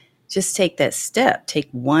just take that step, take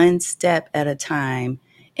one step at a time,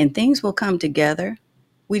 and things will come together.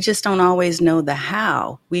 We just don't always know the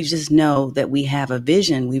how. We just know that we have a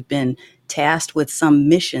vision. We've been tasked with some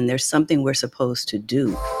mission. There's something we're supposed to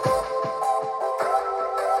do.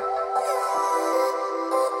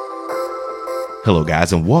 Hello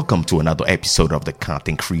guys, and welcome to another episode of the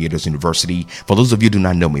Content Creators University. For those of you who do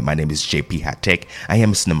not know me, my name is JP Hatek. I am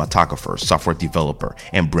a cinematographer, software developer,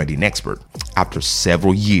 and branding expert. After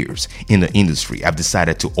several years in the industry, I've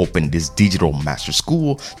decided to open this digital master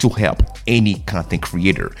school to help any content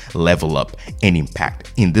creator level up and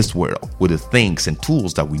impact in this world with the things and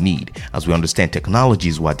tools that we need. As we understand, technology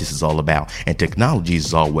is what this is all about, and technology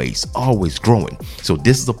is always growing. So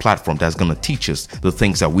this is a platform that's going to teach us the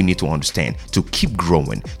things that we need to understand to keep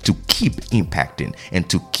growing, to keep impacting, and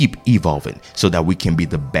to keep evolving so that we can be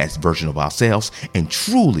the best version of ourselves and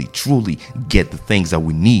truly get the things that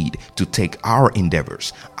we need to take our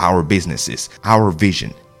endeavors, our businesses, our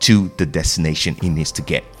vision to the destination it needs to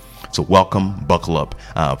get. So welcome, buckle up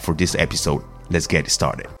for this episode. Let's get it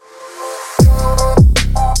started.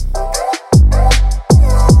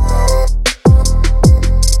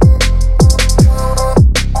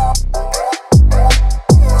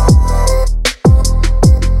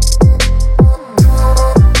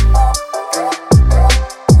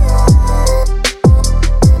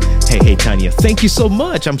 Thank you so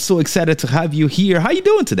much. I'm so excited to have you here. How are you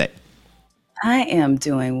doing today? I am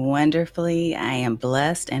doing wonderfully. I am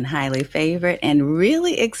blessed and highly favored and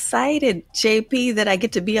really excited, JP, that I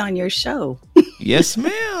get to be on your show. Yes,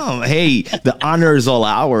 ma'am. Hey, the honor is all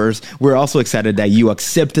ours. We're also excited that you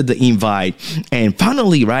accepted the invite. And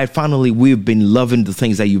finally, we've been loving the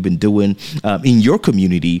things that you've been doing in your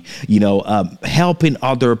community, helping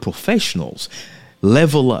other professionals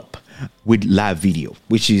level up with live video,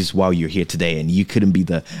 which is why you're here today. And you couldn't be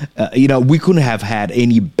we couldn't have had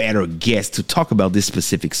any better guest to talk about this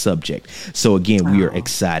specific subject. So again, we are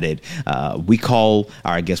excited. We call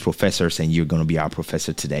our guest professors, and you're going to be our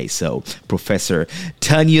professor today. So Professor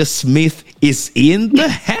Tanya Smith is in the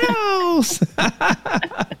house.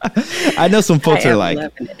 I know some folks are like,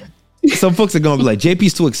 some folks are going to be like,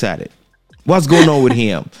 JP's too excited. What's going on with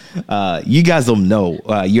him? You guys don't know.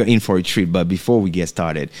 You're in for a treat. But before we get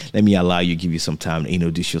started, let me allow you, give you some time to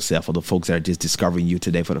introduce yourself for the folks that are just discovering you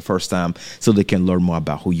today for the first time so they can learn more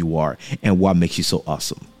about who you are and what makes you so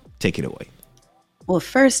awesome. Take it away. Well,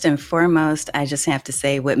 first and foremost, I just have to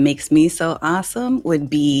say what makes me so awesome would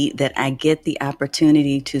be that I get the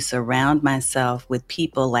opportunity to surround myself with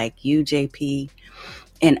people like you, JP,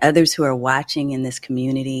 and others who are watching in this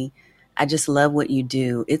community. I just love what you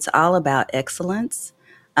do. It's all about excellence.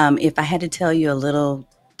 If I had to tell you a little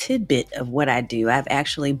tidbit of what I do, I've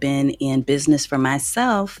actually been in business for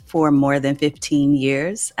myself for more than 15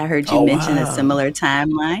 years. I heard you mention a similar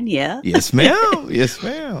timeline. Yeah. Yes, ma'am. Yes,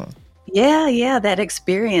 ma'am. Yeah. That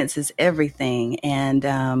experience is everything. And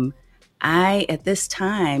I, at this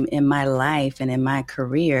time in my life and in my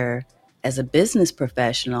career as a business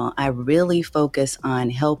professional, I really focus on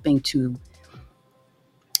helping to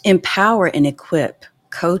empower and equip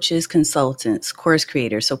coaches, consultants, course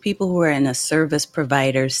creators, so people who are in a service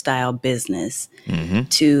provider style business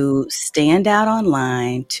to stand out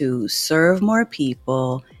online, to serve more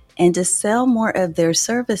people, and to sell more of their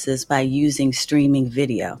services by using streaming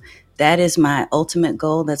video. That is my ultimate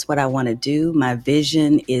goal. That's what I want to do. My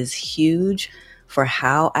vision is huge for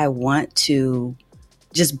how I want to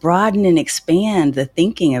just broaden and expand the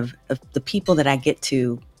thinking of the people that I get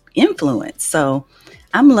to influence. So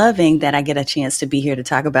I'm loving that I get a chance to be here to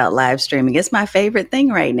talk about live streaming. It's my favorite thing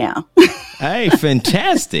right now. Hey,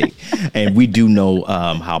 fantastic. And we do know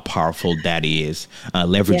how powerful that is,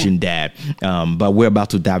 leveraging that. But we're about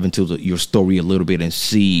to dive into your story a little bit and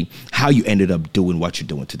see how you ended up doing what you're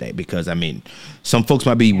doing today. Because, some folks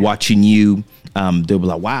might be watching you. They'll be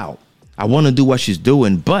like, wow, I want to do what she's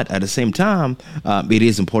doing, but at the same time, it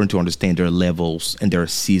is important to understand there are levels and there are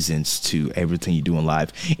seasons to everything you do in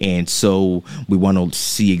life. And so we want to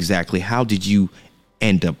see exactly how did you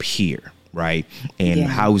end up here, right? And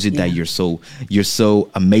how is it that you're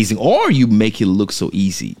so amazing, or you make it look so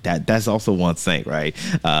easy? That's also one thing, right?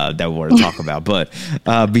 That we want to talk about. But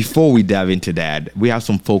before we dive into that, we have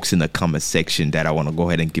some folks in the comment section that I want to go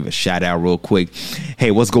ahead and give a shout out real quick.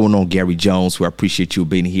 Hey, what's going on, Gary Jones? We appreciate you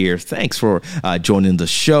being here. Thanks for joining the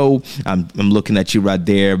show. I'm looking at you right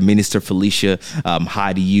there, Minister Felicia.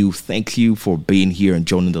 Hi to you. Thank you for being here and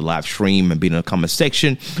joining the live stream and being in the comment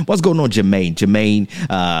section. What's going on, Jermaine? Jermaine,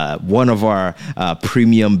 one of our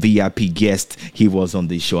premium VIP guest. He was on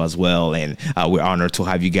this show as well, and we're honored to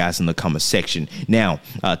have you guys in the comment section. Now,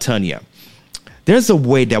 Tanya, There's a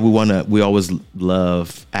way that we always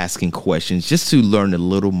love asking questions just to learn a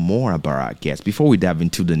little more about our guests before we dive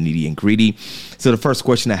into the nitty and gritty. So the first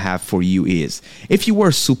question I have for you is, if you were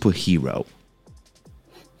a superhero,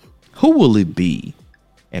 who will it be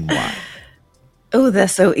and why? Oh,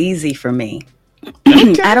 that's so easy for me.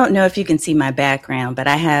 Okay. I don't know if you can see my background, but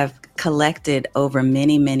I have collected over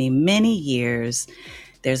many, many, many years.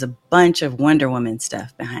 There's a bunch of Wonder Woman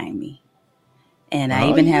stuff behind me. And I Oh,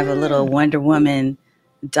 even have a little yeah. Wonder Woman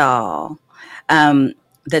doll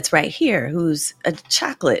that's right here, who's a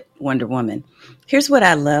chocolate Wonder Woman. Here's what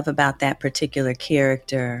I love about that particular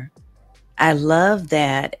character. I love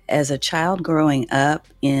that as a child growing up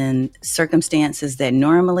in circumstances that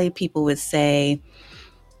normally people would say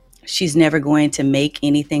she's never going to make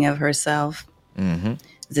anything of herself. Mm-hmm.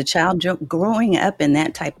 As a child growing up in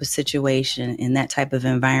that type of situation, in that type of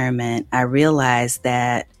environment, I realized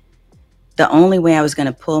that the only way I was going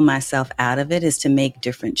to pull myself out of it is to make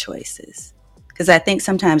different choices. Because I think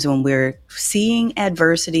sometimes when we're seeing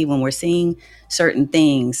adversity, when we're seeing certain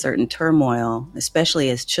things, certain turmoil, especially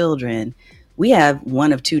as children, we have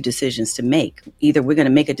one of two decisions to make. Either we're going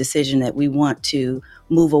to make a decision that we want to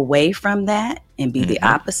move away from that and be the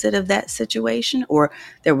opposite of that situation, or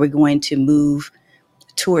that we're going to move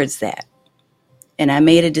towards that. And I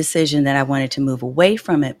made a decision that I wanted to move away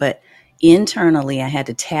from it, but internally I had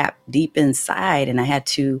to tap deep inside and I had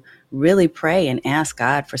to really pray and ask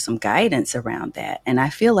God for some guidance around that. And I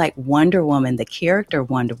feel like Wonder Woman, the character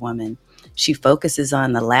Wonder Woman, she focuses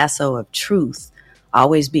on the lasso of truth,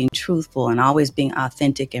 always being truthful and always being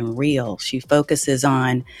authentic and real. She focuses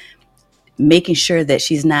on making sure that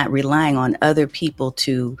she's not relying on other people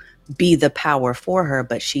to be the power for her,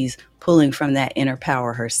 but she's pulling from that inner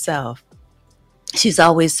power herself. She's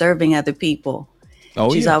always serving other people.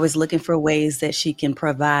 Oh, She's yeah. always looking for ways that she can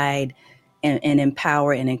provide and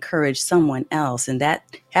empower and encourage someone else. And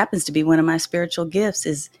that happens to be one of my spiritual gifts,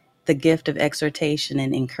 is the gift of exhortation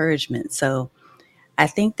and encouragement. So I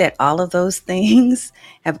think that all of those things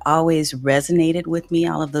have always resonated with me.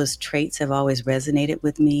 All of those traits have always resonated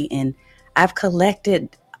with me. And I've collected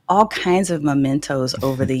all kinds of mementos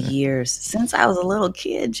over the years since I was a little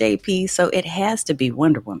kid, JP. So it has to be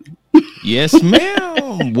Wonder Woman. Yes,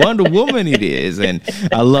 ma'am. Wonder Woman it is. And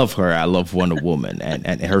I love her. I love Wonder Woman.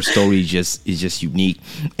 And her story is just unique.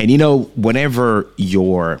 And whenever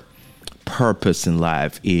your purpose in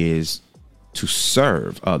life is to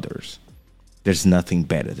serve others, there's nothing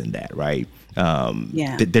better than that, right?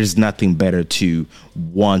 There's nothing better to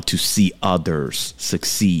want to see others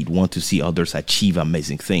succeed, want to see others achieve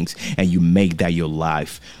amazing things, and you make that your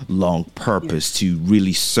lifelong purpose to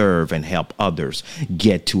really serve and help others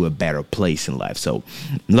get to a better place in life. So,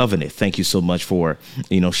 loving it. Thank you so much for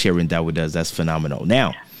sharing that with us. That's phenomenal.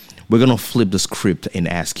 Now, we're gonna flip the script and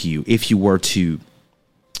ask you, if you were to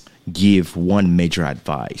give one major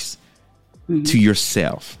advice to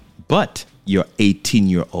yourself, but your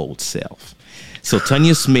 18-year-old self. So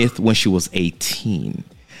Tanya Smith, when she was 18,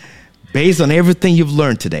 based on everything you've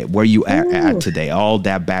learned today, where you are at today, all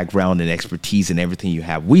that background and expertise and everything you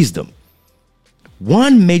have, wisdom,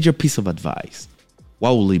 one major piece of advice,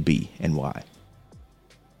 what will it be and why?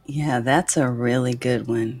 Yeah, that's a really good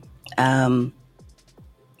one. And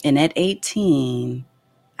at 18,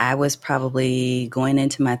 I was probably going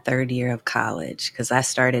into my third year of college because I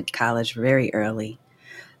started college very early.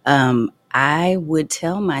 I would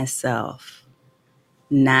tell myself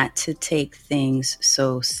not to take things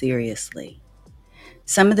so seriously.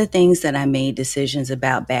 Some of the things that I made decisions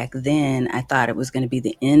about back then, I thought it was going to be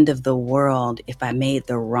the end of the world if I made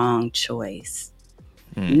the wrong choice.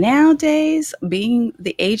 Nowadays, being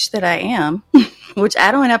the age that I am, which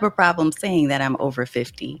I don't have a problem saying that I'm over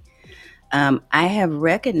 50, I have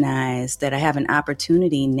recognized that I have an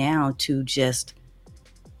opportunity now to just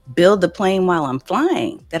build the plane while I'm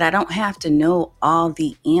flying, that I don't have to know all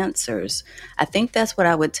the answers. I think that's what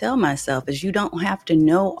I would tell myself, is you don't have to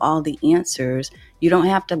know all the answers. You don't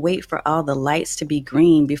have to wait for all the lights to be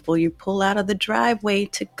green before you pull out of the driveway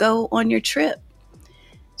to go on your trip.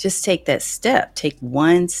 Just take that step, take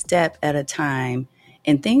one step at a time,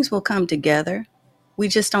 and things will come together. We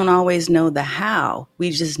just don't always know the how. We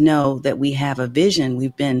just know that we have a vision.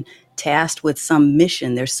 We've been tasked with some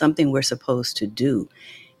mission. There's something we're supposed to do.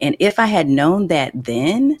 And if I had known that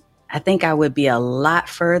then, I think I would be a lot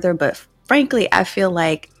further. But frankly, I feel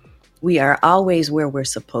like we are always where we're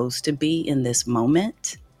supposed to be in this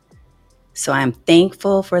moment. So I'm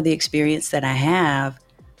thankful for the experience that I have.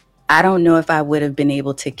 I don't know if I would have been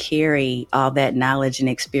able to carry all that knowledge and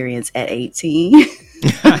experience at 18.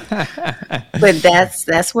 But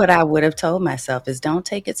that's what I would have told myself, is don't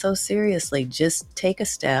take it so seriously. Just take a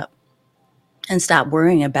step. and stop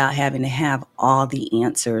worrying about having to have all the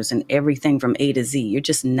answers and everything from A to Z. You're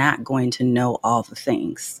just not going to know all the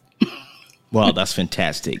things. Well, that's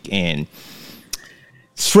fantastic. And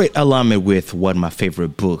straight alignment with what my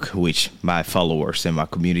favorite book, which my followers and my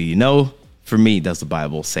community know, for me, that's the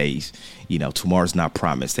Bible says, tomorrow's not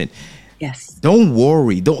promised. And yes, don't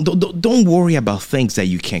worry. Don't worry about things that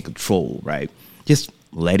you can't control, right? Just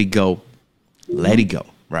let it go. Let it go,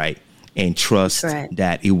 right? And trust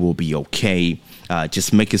that it will be okay.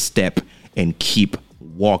 Just make a step and keep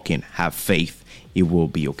walking. Have faith. It will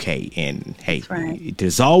be okay. And hey,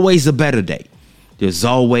 there's always a better day. There's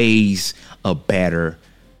always a better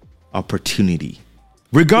opportunity,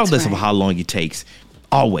 regardless of how long it takes.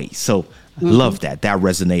 Always. So love that. That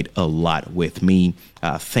resonates a lot with me.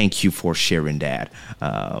 Thank you for sharing that.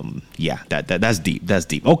 That's deep. That's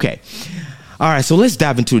deep. Okay. All right, so let's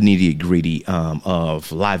dive into the nitty gritty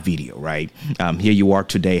of live video, right? Here you are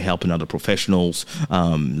today helping other professionals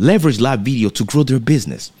leverage live video to grow their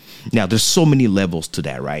business. Now, there's so many levels to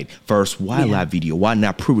that, right? First, why live video? Why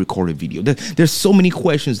not pre-recorded video? There's so many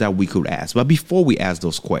questions that we could ask. But before we ask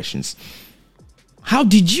those questions, how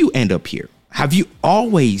did you end up here? Have you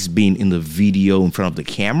always been in the video in front of the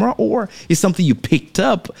camera, or is something you picked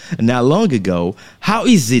up not long ago? How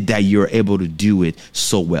is it that you're able to do it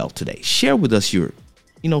so well today? Share with us your,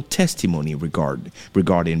 testimony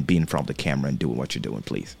regarding being in front of the camera and doing what you're doing,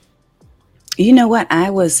 please. You know what? I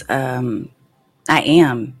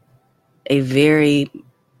am a very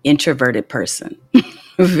introverted person,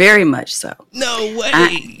 very much so. No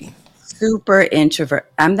way. Super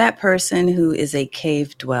introvert. I'm that person who is a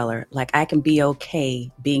cave dweller. Like, I can be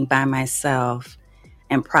okay being by myself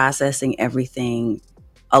and processing everything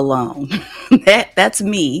alone. That's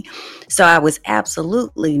me. So I was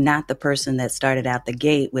absolutely not the person that started out the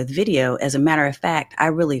gate with video. As a matter of fact, I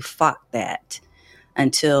really fought that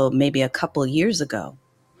until maybe a couple of years ago.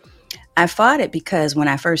 I fought it because when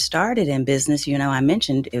I first started in business, I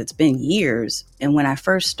mentioned it's been years. And when I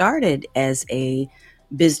first started as a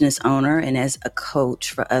business owner and as a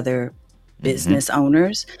coach for other business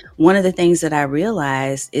owners, one of the things that I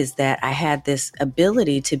realized is that I had this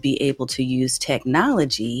ability to be able to use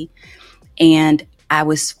technology, and I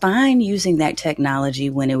was fine using that technology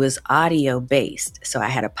when it was audio based. So I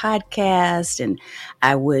had a podcast and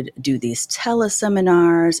I would do these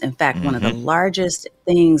teleseminars. In fact, one of the largest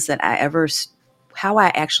things that how I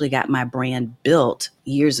actually got my brand built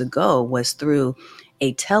years ago was through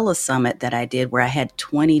a telesummit that I did where I had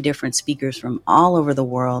 20 different speakers from all over the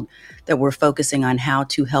world that were focusing on how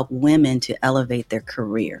to help women to elevate their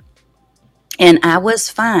career. And I was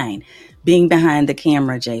fine being behind the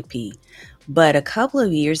camera, JP. But a couple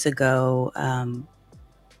of years ago,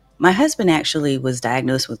 my husband actually was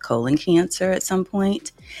diagnosed with colon cancer at some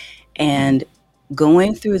point. And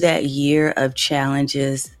going through that year of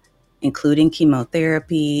challenges, including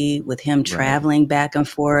chemotherapy, with him traveling back and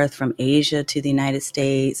forth from Asia to the United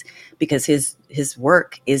States because his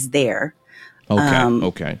work is there.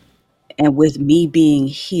 Okay. And with me being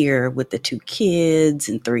here with the 2 kids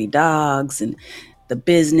and 3 dogs and the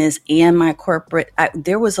business and my corporate,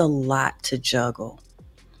 there was a lot to juggle.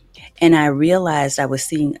 And I realized I was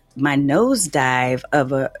seeing my nosedive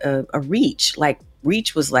of a reach. Like,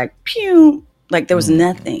 reach was like, pew, like there was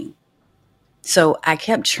nothing. So I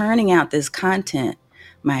kept churning out this content.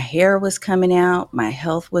 My hair was coming out. My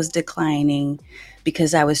health was declining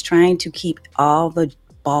because I was trying to keep all the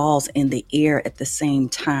balls in the air at the same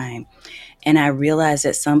time. And I realized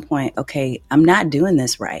at some point, okay, I'm not doing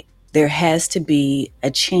this right. There has to be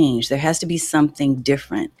a change. There has to be something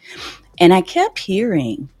different. And I kept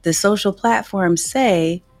hearing the social platforms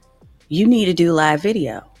say, you need to do live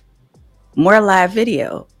video, more live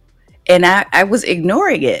video. And I was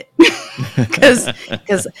ignoring it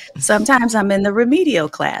because sometimes I'm in the remedial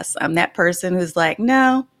class. I'm that person who's like,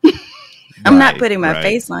 no, I'm not putting my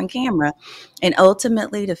face on camera. And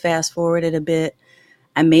ultimately, to fast forward it a bit,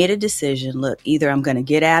 I made a decision. Look, either I'm going to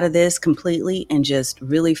get out of this completely and just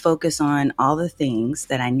really focus on all the things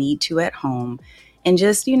that I need to at home and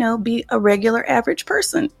just, be a regular average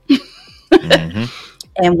person.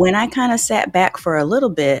 And when I kind of sat back for a little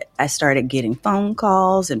bit, I started getting phone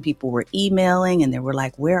calls and people were emailing and they were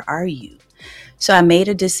like, where are you? So I made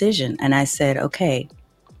a decision and I said, okay,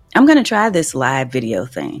 I'm going to try this live video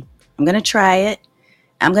thing. I'm going to try it.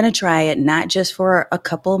 I'm going to try it not just for a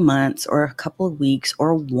couple of months or a couple of weeks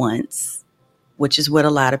or once, which is what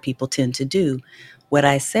a lot of people tend to do. What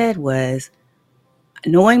I said was,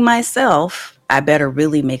 knowing myself, I better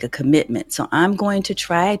really make a commitment. So I'm going to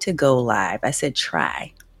try to go live. I said,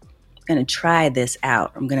 try. I'm going to try this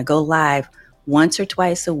out. I'm going to go live once or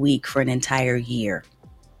twice a week for an entire year.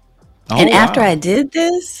 And Oh, after I wow. did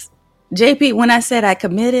this, JP, when I said I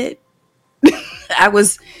committed, I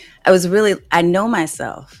was really, I know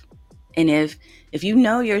myself. And if you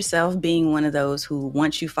know yourself being one of those who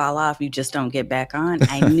once you fall off, you just don't get back on,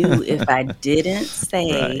 I knew if I didn't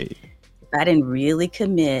say, Right. if I didn't really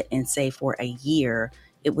commit and say for a year,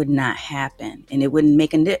 it would not happen and it wouldn't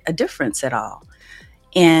make a difference at all.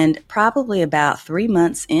 And probably about 3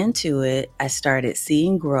 months into it, I started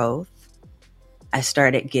seeing growth. I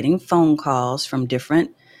started getting phone calls from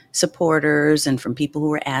different supporters and from people who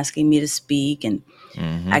were asking me to speak. And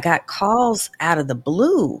Mm-hmm. I got calls out of the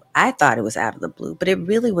blue. I thought it was out of the blue, but it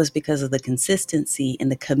really was because of the consistency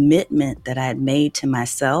and the commitment that I had made to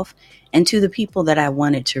myself and to the people that I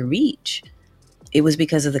wanted to reach. It was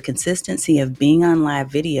because of the consistency of being on live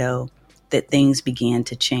video that things began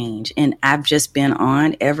to change. And I've just been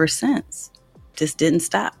on ever since. Just didn't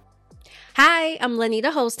stop. Hi, I'm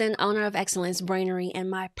Lenita Holston, owner of Excellence Brainery, and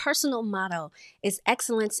my personal motto is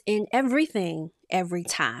excellence in everything, every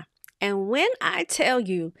time. And when I tell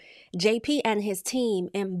you, JP and his team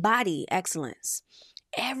embody excellence,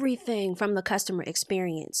 everything from the customer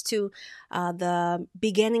experience to the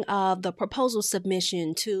beginning of the proposal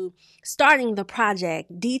submission to starting the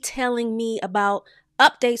project, detailing me about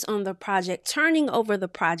updates on the project, turning over the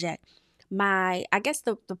project. I guess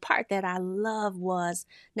the part that I love was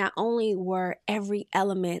not only were every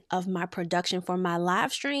element of my production for my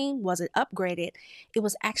live stream was it upgraded, it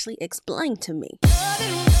was actually explained to me.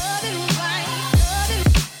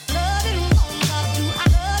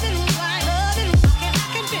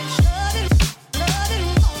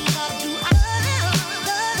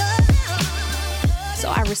 So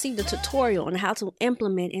I received a tutorial on how to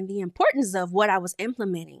implement and the importance of what I was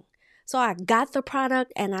implementing. So I got the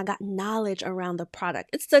product and I got knowledge around the product.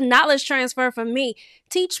 It's the knowledge transfer for me.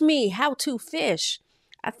 Teach me how to fish.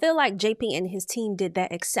 I feel like JP and his team did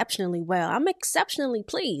that exceptionally well. I'm exceptionally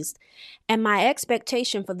pleased. And my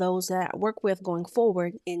expectation for those that I work with going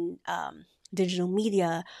forward in digital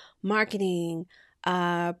media, marketing,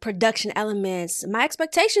 production elements, my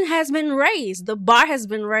expectation has been raised. The bar has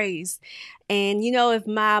been raised. And, if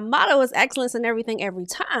my motto is excellence in everything, every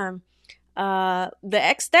time,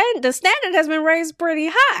 the standard has been raised pretty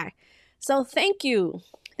high. So thank you,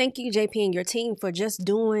 JP and your team for just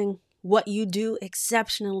doing what you do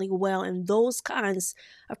exceptionally well. And those kinds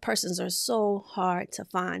of persons are so hard to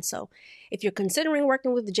find. So if you're considering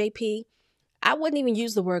working with JP, I wouldn't even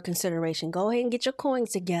use the word consideration. Go ahead and get your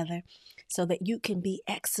coins together so that you can be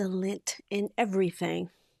excellent in everything,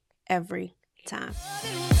 every time.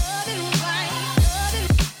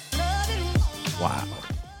 Wow.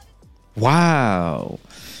 Wow.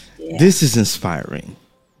 Yeah. This is inspiring.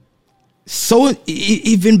 So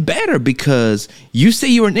even better because you say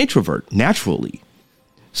you're an introvert naturally.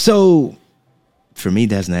 So for me,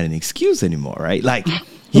 that's not an excuse anymore, right? Like,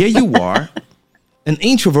 here you are, an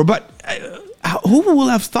introvert, but who will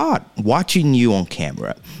have thought watching you on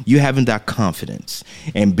camera, you having that confidence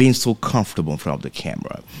and being so comfortable in front of the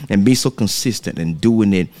camera and being so consistent and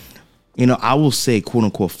doing it, I will say, quote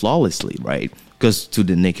unquote, flawlessly, right? Because to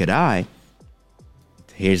the naked eye,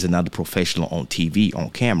 here's another professional on TV, on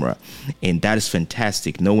camera. And that is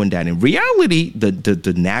fantastic, knowing that in reality,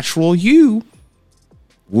 the natural you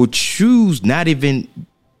would choose not even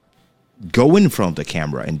go in front of the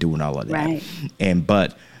camera and doing all of that. Right.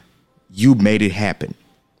 But you made it happen,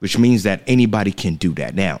 which means that anybody can do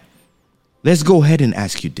that. Now, let's go ahead and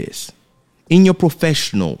ask you this. In your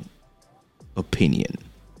professional opinion,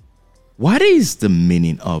 what is the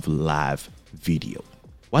meaning of live video?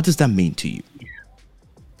 What does that mean to you?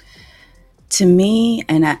 To me,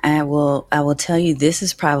 and I will tell you, this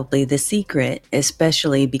is probably the secret,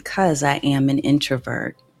 especially because I am an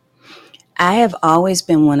introvert. I have always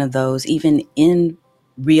been one of those, even in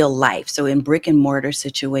real life, so in brick and mortar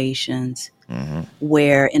situations,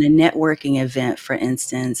 where in a networking event, for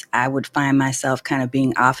instance, I would find myself kind of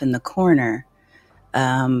being off in the corner.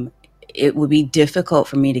 It would be difficult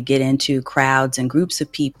for me to get into crowds and groups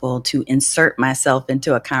of people to insert myself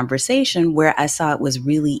into a conversation where I saw it was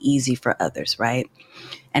really easy for others, right?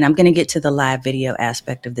 And I'm going to get to the live video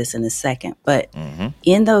aspect of this in a second. But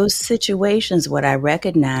in those situations, what I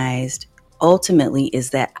recognized ultimately is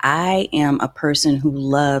that I am a person who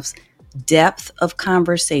loves depth of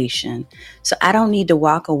conversation. So I don't need to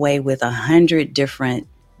walk away with 100 different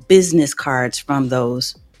business cards from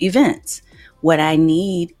those events. What I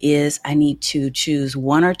need to choose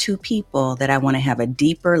one or two people that I want to have a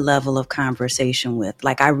deeper level of conversation with.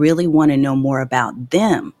 Like, I really want to know more about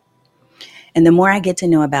them. And the more I get to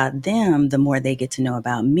know about them, the more they get to know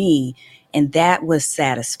about me. And that was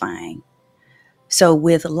satisfying. So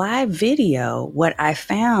with live video, what I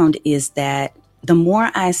found is that the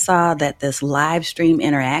more I saw that this live stream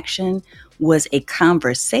interaction was a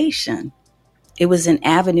conversation, it was an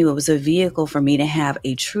avenue, it was a vehicle for me to have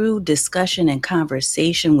a true discussion and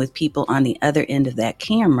conversation with people on the other end of that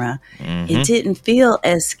camera. It didn't feel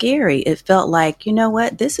as scary. It felt like, you know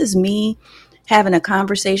what, this is me having a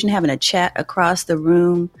conversation, having a chat across the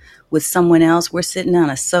room with someone else. We're sitting on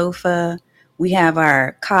a sofa. We have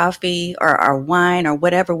our coffee or our wine or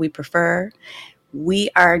whatever we prefer. We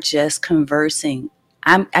are just conversing.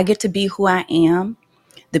 I get to be who I am.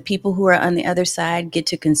 The people who are on the other side get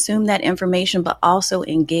to consume that information, but also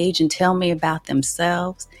engage and tell me about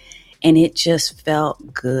themselves. And it just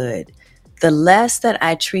felt good. The less that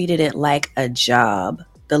I treated it like a job,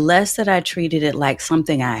 the less that I treated it like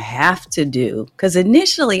something I have to do. Because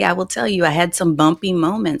initially, I will tell you, I had some bumpy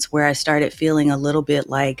moments where I started feeling a little bit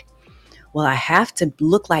like, well, I have to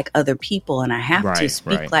look like other people and I have to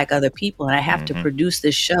speak like other people and I have to produce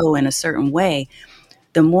this show in a certain way.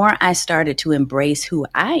 The more I started to embrace who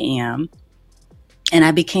I am, and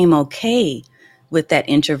I became okay with that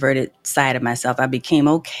introverted side of myself. I became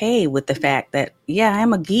okay with the fact that, yeah,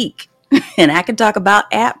 I'm a geek and I can talk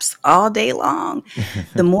about apps all day long.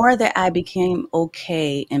 The more that I became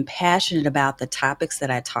okay and passionate about the topics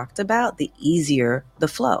that I talked about, the easier the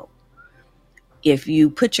flow. If you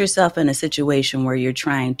put yourself in a situation where you're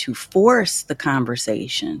trying to force the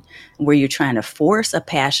conversation, where you're trying to force a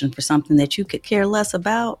passion for something that you could care less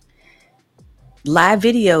about, live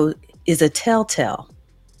video is a telltale,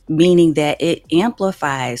 meaning that it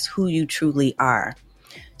amplifies who you truly are.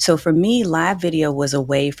 So for me, live video was a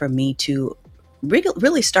way for me to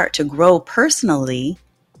really start to grow personally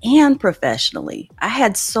and professionally. I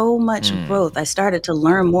had so much growth. I started to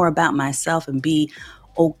learn more about myself and be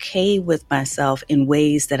okay with myself in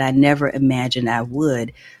ways that I never imagined I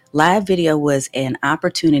would. Live video was an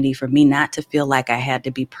opportunity for me not to feel like I had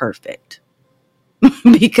to be perfect.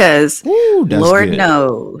 Because Lord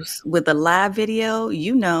knows, with a live video,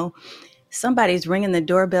 you know, somebody's ringing the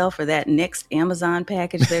doorbell for that next Amazon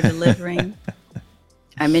package they're delivering.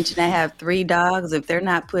 I mentioned I have 3 dogs. If they're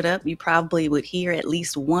not put up, you probably would hear at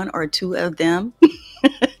least 1 or 2 of them.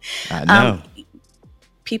 I know.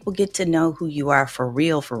 People get to know who you are for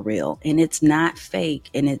real, and it's not fake.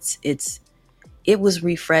 And it was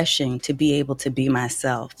refreshing to be able to be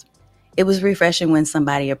myself. It was refreshing when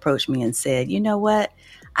somebody approached me and said, you know what?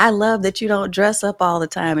 I love that you don't dress up all the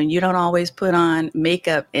time and you don't always put on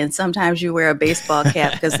makeup and sometimes you wear a baseball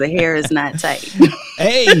cap because the hair is not tight.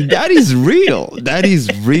 Hey, that is real. That is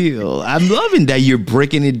real. I'm loving that you're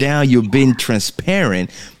breaking it down. You're being transparent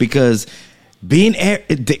because being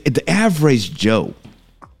the average Joe,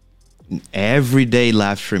 everyday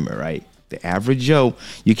live streamer, right? The average Joe,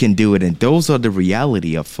 you can do it. And those are the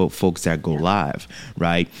reality of folks that go live,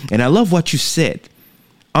 right? And I love what you said.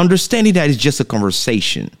 Understanding that it's just a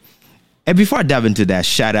conversation. And before I dive into that,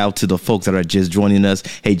 shout out to the folks that are just joining us.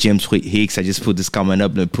 Hey, James Hicks, I just put this comment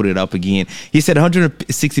up and put it up again. He said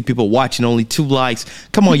 160 people watching, only 2 likes.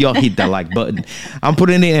 Come on, y'all, hit that like button. I'm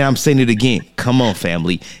putting it in and I'm saying it again. Come on,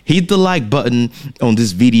 family. Hit the like button on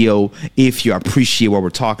this video if you appreciate what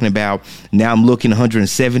we're talking about. Now I'm looking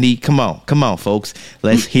 170. Come on, folks.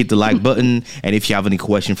 Let's hit the like button. And if you have any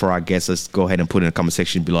question for our guests, let's go ahead and put it in the comment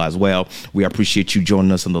section below as well. We appreciate you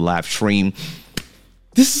joining us on the live stream.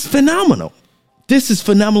 This is phenomenal. This is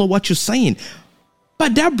phenomenal what you're saying.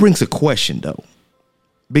 But that brings a question, though.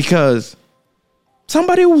 Because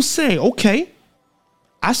somebody will say, okay,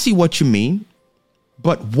 I see what you mean.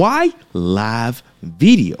 But why live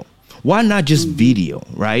video? Why not just video,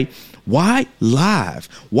 right? Why live?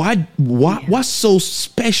 What's so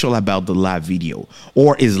special about the live video?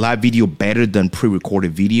 Or is live video better than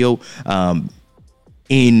pre-recorded video?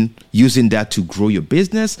 In using that to grow your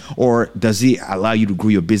business, or does it allow you to grow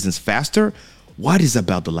your business faster? What is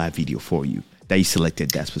about the live video for you that you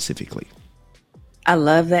selected that specifically? I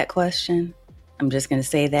love that question. I'm just going to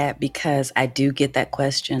say that because I do get that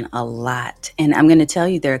question a lot. And I'm going to tell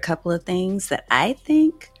you there are a couple of things that I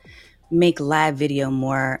think make live video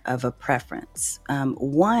more of a preference.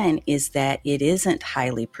 One is that it isn't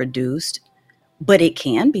highly produced, but it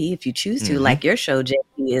can be if you choose to. Like your show, JP,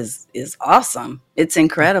 is awesome. It's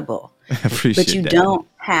incredible. I appreciate but you that. Don't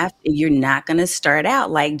have, you're not going to start out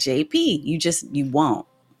like JP. You won't,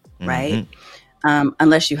 right?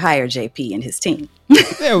 Unless you hire JP and his team.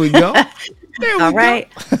 There we go. All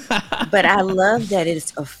right. But I love that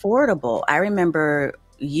it's affordable. I remember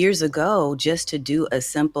years ago, just to do a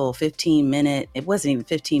simple 15-minute, it wasn't even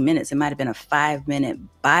 15 minutes. It might've been a 5-minute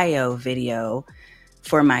bio video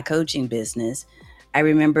for my coaching business. I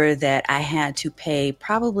remember that I had to pay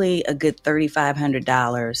probably a good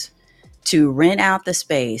 $3,500 to rent out the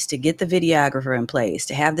space, to get the videographer in place,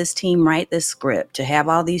 to have this team write this script, to have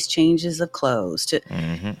all these changes of clothes,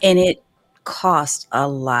 and it cost a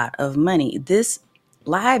lot of money. This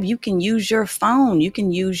live, you can use your phone. You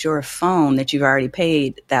can use your phone that you've already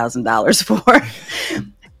paid $1,000 for,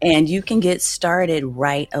 and you can get started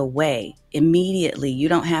right away, immediately. You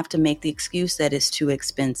don't have to make the excuse that it's too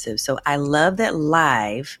expensive. So I love that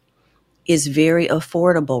live is very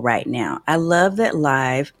affordable right now. I love that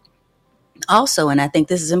live also, and I think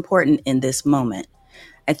this is important in this moment,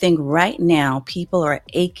 I think right now people are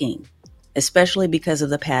aching, especially because of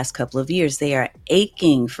the past couple of years. They are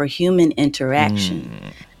aching for human interaction.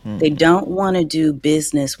 They don't want to do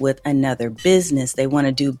business with another business. They want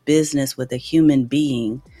to do business with a human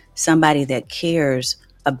being, somebody that cares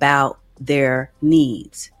about their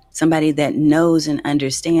needs, somebody that knows and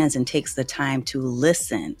understands and takes the time to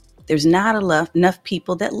listen. There's not enough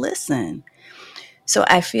people that listen. So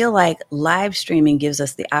I feel like live streaming gives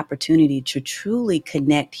us the opportunity to truly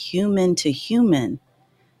connect human to human,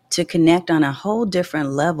 to connect on a whole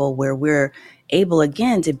different level where we're able,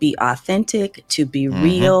 again, to be authentic, to be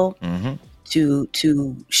real,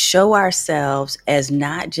 to show ourselves as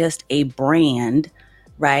not just a brand,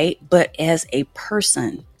 right, but as a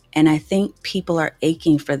person. And I think people are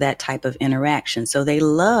aching for that type of interaction. So they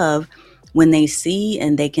love when they see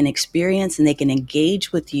and they can experience and they can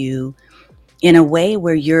engage with you in a way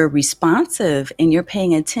where you're responsive and you're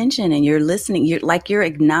paying attention and you're listening. You're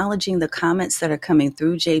acknowledging the comments that are coming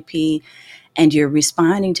through, JP, and you're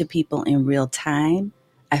responding to people in real time.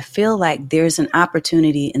 I feel like there's an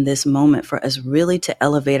opportunity in this moment for us really to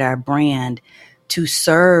elevate our brand, to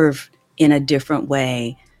serve in a different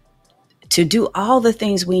way, to do all the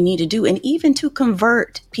things we need to do, and even to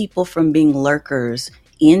convert people from being lurkers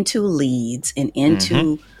into leads and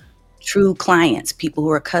into true clients, people who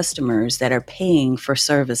are customers that are paying for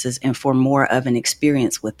services and for more of an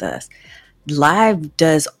experience with us. Live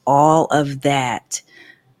does all of that.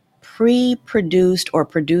 Pre-produced or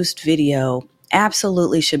produced video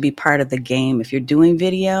absolutely should be part of the game if you're doing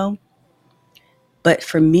video. But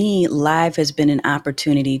for me, live has been an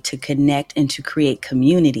opportunity to connect and to create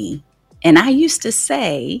community. And I used to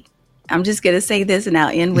say, I'm just going to say this and I'll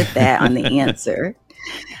end with that on the answer.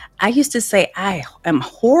 I used to say I am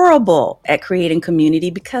horrible at creating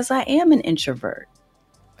community because I am an introvert.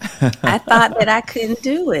 I thought that I couldn't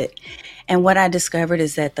do it. And what I discovered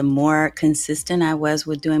is that the more consistent I was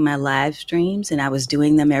with doing my live streams, and I was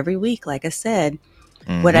doing them every week, like I said,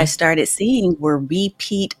 what I started seeing were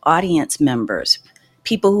repeat audience members,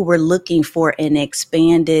 people who were looking for an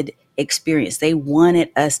expanded experience. They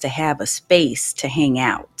wanted us to have a space to hang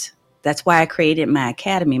out. That's why I created my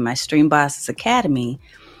academy, my Stream Bosses Academy,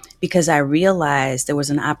 because I realized there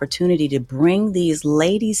was an opportunity to bring these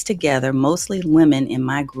ladies together, mostly women in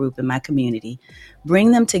my group, in my community,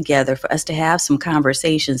 bring them together for us to have some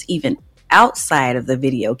conversations even outside of the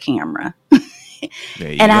video camera.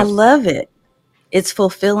 And I love it. It's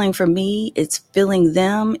fulfilling for me. It's filling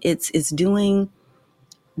them. It's doing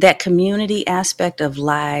that community aspect of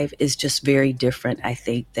live is just very different, I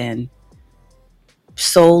think, than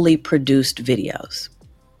solely produced videos.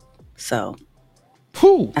 So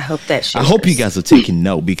I hope that shares. I hope you guys are taking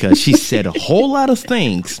note, because she said a whole lot of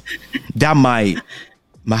things that might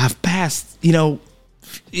have passed, you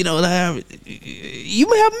may have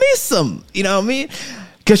missed some, you know what I mean?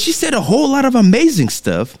 Because she said a whole lot of amazing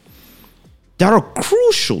stuff that are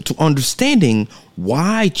crucial to understanding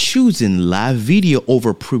why choosing live video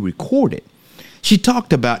over pre-recorded. She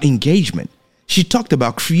talked about engagement. She talked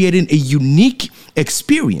about creating a unique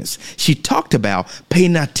experience. She talked about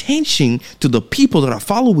paying attention to the people that are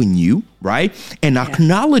following you, right? And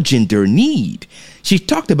acknowledging their need. She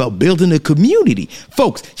talked about building a community.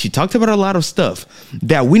 Folks, she talked about a lot of stuff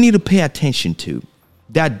that we need to pay attention to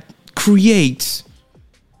that creates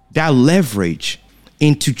that leverage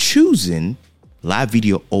into choosing live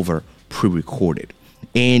video over pre-recorded.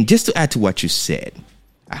 And just to add to what you said,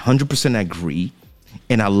 I 100% agree.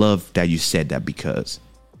 And I love that you said that, because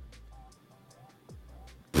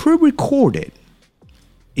pre-recorded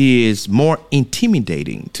is more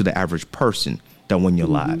intimidating to the average person than when you're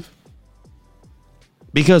live.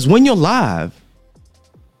 Because when you're live,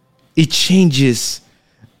 it changes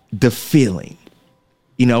the feeling.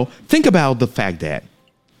 Think about the fact that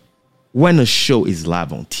when a show is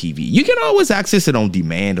live on TV, you can always access it on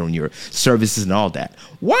demand on your services and all that.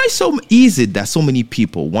 Why is it that so many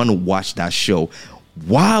people want to watch that show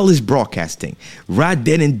while it's broadcasting, right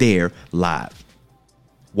then and there, live?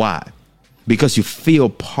 Why? Because you feel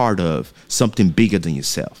part of something bigger than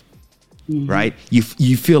yourself. right? You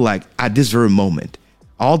feel like at this very moment,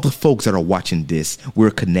 all the folks that are watching this,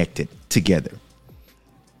 we're connected together.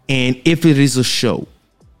 And if it is a show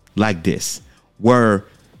like this, where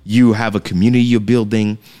you have a community you're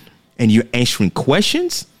building and you're answering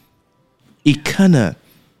questions, it kind of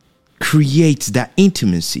creates that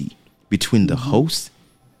intimacy between the host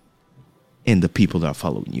and the people that are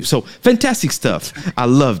following you. So fantastic stuff. I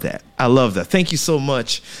love that. Thank you so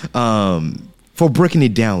much for breaking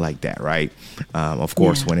it down like that, right? Of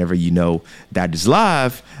course, whenever you know that is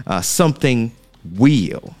live, something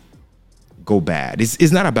will go bad.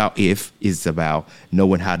 It's not about if, it's about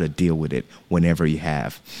knowing how to deal with it whenever you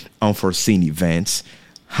have unforeseen events.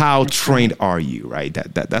 How trained are you, right?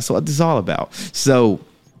 That's what this is all about. So,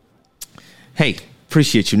 hey,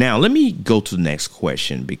 appreciate you. Now, let me go to the next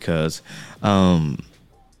question, because a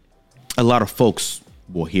lot of folks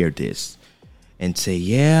will hear this and say,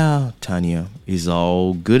 yeah, Tanya, is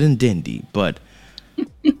all good and dandy, but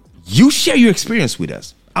you share your experience with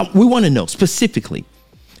us. We want to know specifically,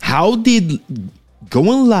 how did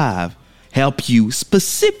going live help you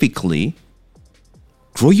specifically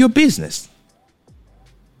grow your business?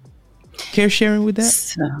 Care sharing with that?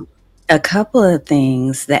 So, a couple of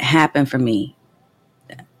things that happened for me,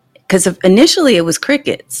 because initially it was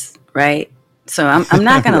crickets, right? So I'm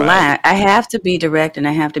not going to lie. I have to be direct and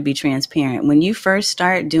I have to be transparent. When you first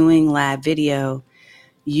start doing live video,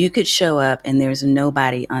 you could show up and there's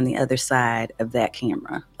nobody on the other side of that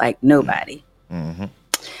camera, like nobody. Mm-hmm.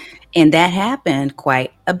 And that happened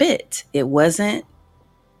quite a bit. It wasn't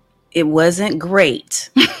great.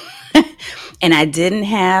 And I didn't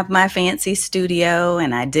have my fancy studio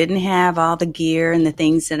and I didn't have all the gear and the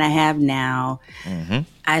things that I have now. Mm-hmm.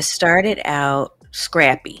 I started out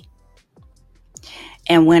scrappy.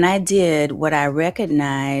 And when I did, what I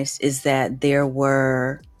recognized is that there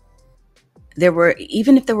were,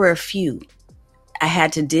 even if there were a few, I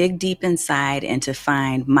had to dig deep inside and to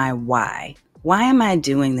find my why. Why am I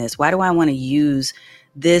doing this? Why do I want to use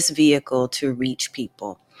this vehicle to reach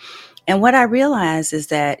people? And what I realized is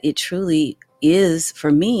that it truly is,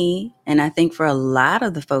 for me, and I think for a lot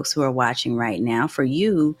of the folks who are watching right now, for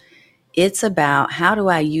you, it's about how do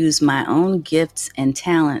I use my own gifts and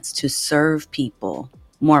talents to serve people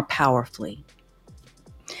more powerfully.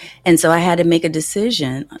 And so I had to make a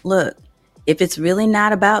decision. Look, if it's really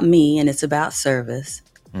not about me and it's about service,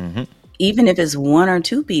 even if it's one or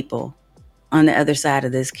two people on the other side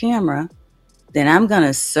of this camera, then I'm going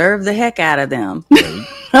to serve the heck out of them.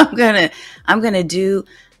 I'm going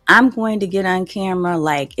to get on camera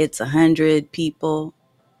like it's 100 people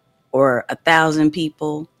or 1,000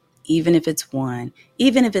 people, even if it's one,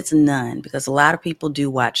 even if it's none, because a lot of people do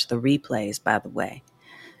watch the replays, by the way.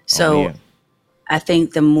 So I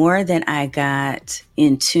think the more that I got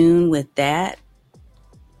in tune with that,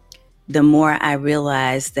 the more I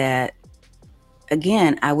realized that,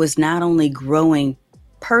 again, I was not only growing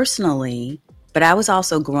personally, but I was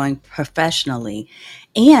also growing professionally.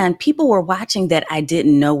 And people were watching that I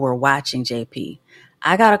didn't know were watching, JP.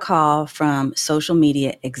 I got a call from Social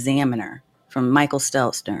Media Examiner, from Michael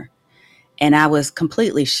Stelzner, and I was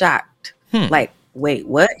completely shocked. Like, wait,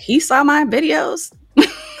 what? He saw my videos?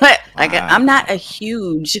 Like, wow. I'm not a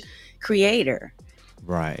huge creator.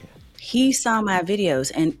 Right. He saw my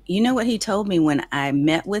videos, and you know what he told me when I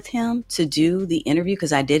met with him to do the interview,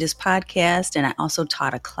 because I did his podcast and I also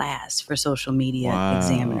taught a class for Social Media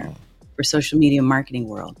Examiner, for Social Media Marketing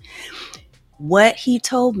World. What he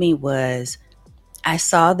told me was, I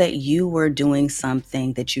saw that you were doing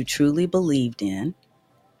something that you truly believed in.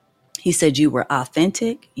 He said you were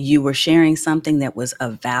authentic, you were sharing something that was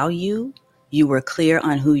of value, you were clear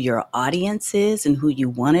on who your audience is and who you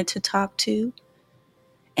wanted to talk to.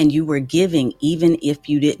 And you were giving even if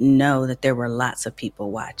you didn't know that there were lots of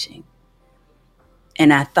people watching.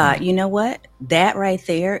 And I thought, you know what? That right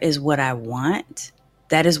there is what I want.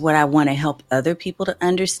 That is what I want to help other people to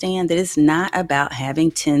understand, that it's not about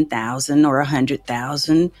having 10,000 or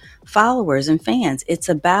 100,000 followers and fans. It's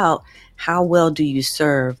about how well do you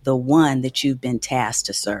serve the one that you've been tasked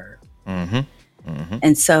to serve.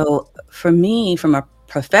 And so for me, from a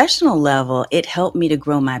professional level, it helped me to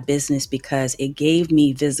grow my business because it gave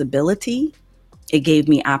me visibility. It gave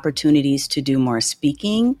me opportunities to do more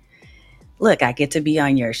speaking. Look, I get to be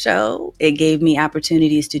on your show. It gave me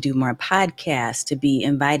opportunities to do more podcasts, to be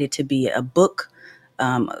invited to be a book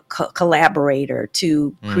collaborator,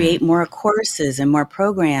 to create more courses and more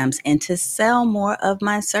programs, and to sell more of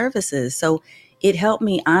my services. So it helped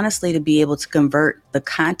me, honestly, to be able to convert the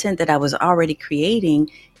content that I was already creating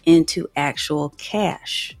into actual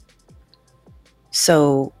cash.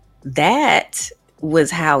 So that was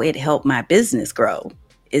how it helped my business grow.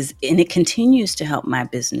 and it continues to help my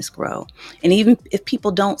business grow. And even if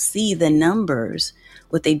people don't see the numbers,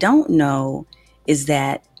 what they don't know is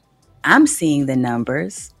that I'm seeing the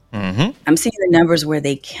numbers. Mm-hmm. I'm seeing the numbers where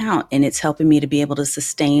they count, and it's helping me to be able to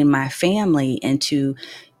sustain my family and to,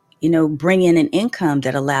 bring in an income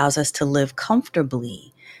that allows us to live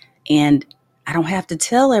comfortably. And I don't have to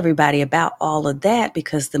tell everybody about all of that,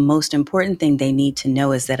 because the most important thing they need to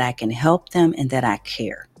know is that I can help them and that I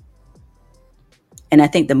care. And I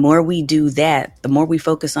think the more we do that, the more we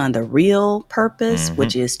focus on the real purpose, mm-hmm.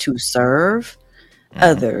 which is to serve mm-hmm.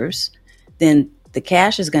 others, then the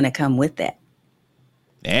cash is going to come with that.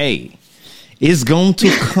 Hey, it's going to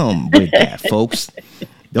come with that, folks.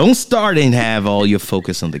 Don't start and have all your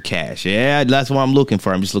focus on the cash. Yeah, that's what I'm looking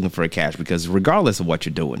for. I'm just looking for a cash, because regardless of what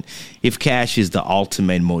you're doing, if cash is the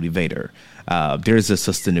ultimate motivator, there's a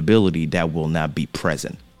sustainability that will not be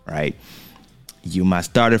present, right? You might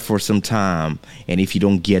start it for some time, and if you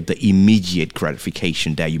don't get the immediate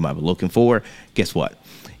gratification that you might be looking for, guess what?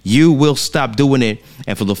 You will stop doing it.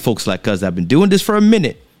 And for the folks like us that have been doing this for a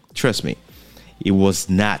minute, trust me, it was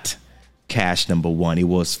not cash number one. It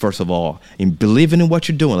was, first of all, in believing in what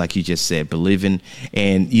you're doing, like you just said, believing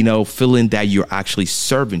and, feeling that you're actually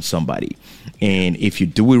serving somebody. And if you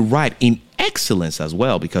do it right, in excellence as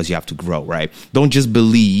well, because you have to grow, right? Don't just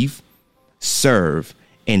believe, serve,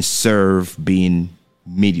 and serve being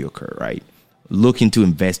mediocre, right? Look into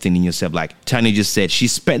investing in yourself. Like Tanya just said, she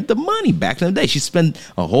spent the money back in the day. She spent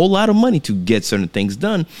a whole lot of money to get certain things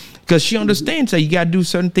done, because she understands that you got to do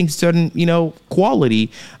certain things, certain, quality,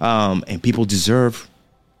 and people deserve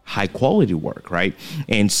high quality work, right?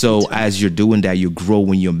 And so as you're doing that, you're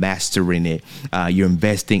growing, you're mastering it, you're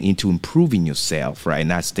investing into improving yourself, right?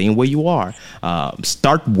 Not staying where you are.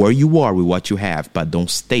 Start where you are with what you have, but don't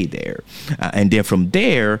stay there. And then from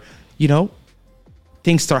there,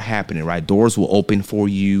 things start happening, right? Doors will open for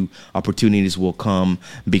you. Opportunities will come,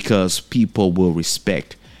 because people will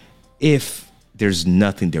respect. If there's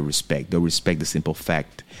nothing they respect, they'll respect the simple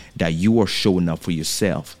fact that you are showing up for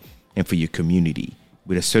yourself and for your community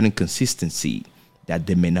with a certain consistency that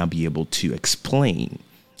they may not be able to explain.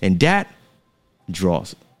 And that draw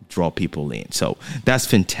people in. So that's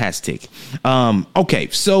fantastic. Okay,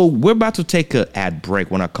 so we're about to take an ad break.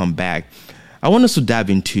 When I come back, I want us to dive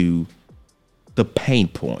into the pain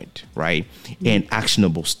point, right? And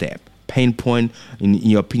actionable step. Pain point, in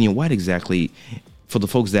your opinion, what exactly, for the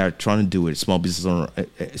folks that are trying to do it, small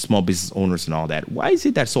business owners and all that, why is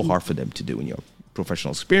it that's so hard for them to do in your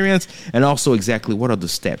professional experience? And also exactly what are the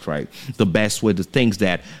steps, right? The best way, the things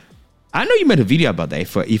that, I know you made a video about that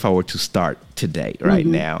if I were to start today, right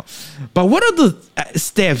mm-hmm. now. But what are the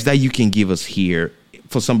steps that you can give us here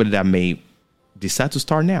for somebody that may decide to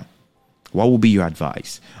start now? What will be your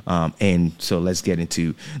advice? And so let's get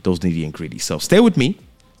into those nitty and gritty. So stay with me.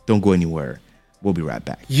 Don't go anywhere. We'll be right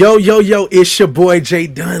back. Yo, it's your boy Jay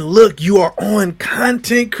Dunn. Look, you are on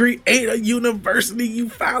Content Creator University. You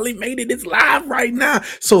finally made it. It's live right now.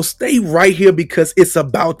 So stay right here, because it's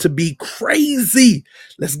about to be crazy.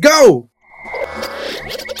 Let's go.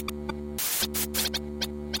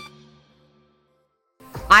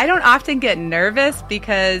 I don't often get nervous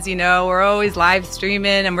because, we're always live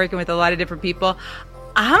streaming. I'm working with a lot of different people.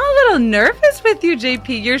 I'm a little nervous with you,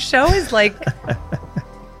 JP. Your show is like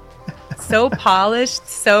so polished,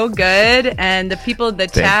 so good. And the people in the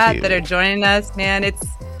chat that are joining us, man,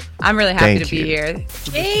 I'm really happy to be here.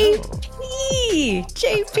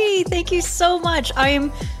 JP, thank you so much. I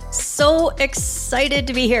am so excited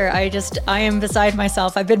to be here. I am beside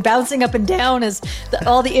myself. I've been bouncing up and down as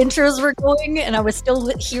all the intros were going, and I was still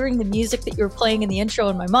hearing the music that you were playing in the intro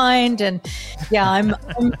in my mind. And yeah, I'm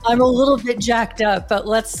a little bit jacked up, but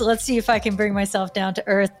let's see if I can bring myself down to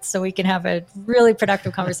earth so we can have a really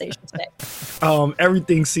productive conversation today.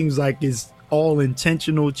 Everything seems like it's all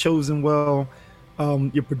intentional, chosen well.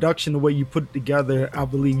 Your production, the way you put it together, I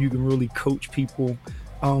believe you can really coach people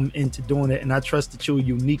into doing it. And I trust that you'll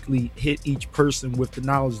uniquely hit each person with the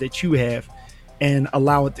knowledge that you have and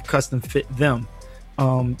allow it to custom fit them.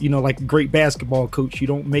 Like a great basketball coach, you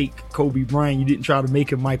don't make Kobe Bryant. You didn't try to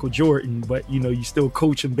make him Michael Jordan, but you still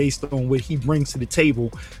coach him based on what he brings to the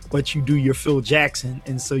table, but you do your Phil Jackson.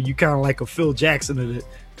 And so you kind of like a Phil Jackson of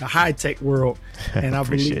the high tech world. And I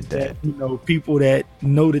believe that, people that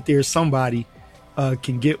know that there's somebody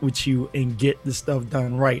can get with you and get the stuff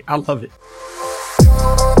done right. I love it.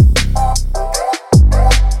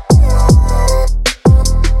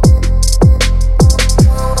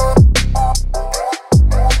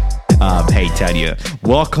 Hey, Tanya,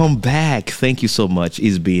 welcome back. Thank you so much.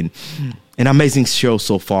 It's been An amazing show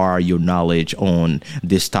so far. Your knowledge on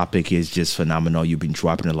this topic is just phenomenal. You've been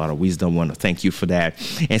dropping a lot of wisdom. I want to thank you for that.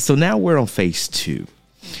 And so now we're on phase 2.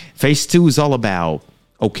 Phase 2 is all about,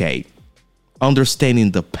 okay, understanding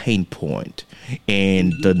the pain point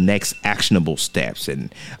and the next actionable steps.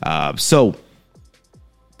 And so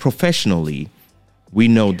professionally, we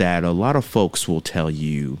know that a lot of folks will tell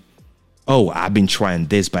you, oh, I've been trying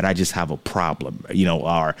this, but I just have a problem,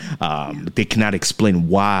 or they cannot explain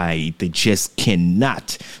why they just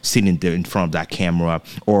cannot sit in front of that camera,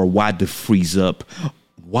 or why they freeze up.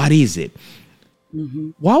 What is it?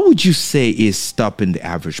 Mm-hmm. What would you say is stopping the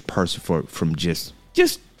average person from just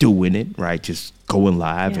doing it, right? Just going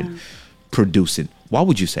live and producing. What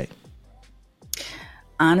would you say?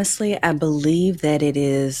 Honestly, I believe that it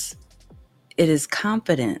is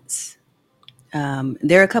confidence.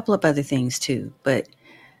 There are a couple of other things too, but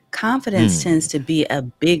confidence tends to be a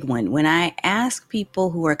big one. When I ask people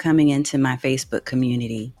who are coming into my Facebook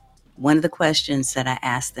community, one of the questions that I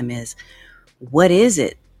ask them is, what is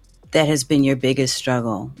it that has been your biggest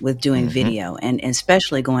struggle with doing video and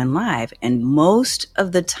especially going live? And most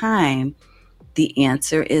of the time, the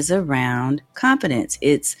answer is around confidence.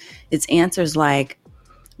 It's answers like,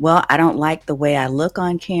 well, I don't like the way I look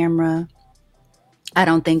on camera. I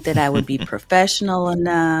don't think that I would be professional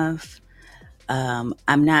enough. I'm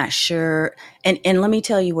not sure. And let me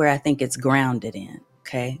tell you where I think it's grounded in,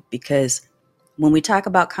 okay? Because when we talk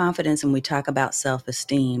about confidence and we talk about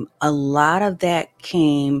self-esteem, a lot of that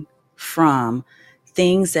came from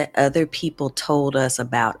things that other people told us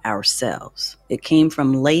about ourselves. It came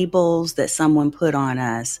from labels that someone put on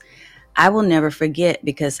us. I will never forget,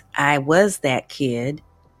 because I was that kid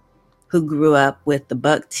who grew up with the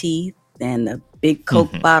buck teeth and the big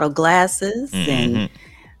Coke bottle glasses. And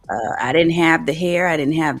I didn't have the hair. I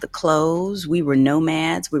didn't have the clothes. We were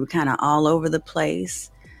nomads. We were kind of all over the place.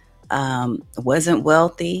 Wasn't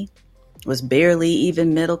wealthy. Was barely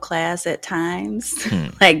even middle class at times.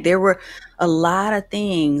 Like, there were a lot of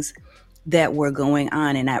things that were going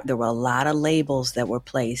on, and there were a lot of labels that were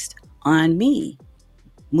placed on me,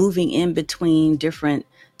 moving in between different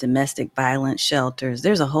domestic violence shelters.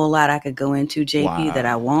 There's a whole lot I could go into, JP, that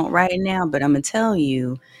I won't right now, but I'm going to tell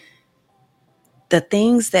you, the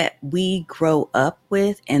things that we grow up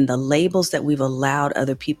with and the labels that we've allowed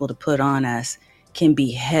other people to put on us can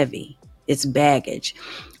be heavy. It's baggage.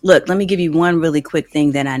 Look, let me give you one really quick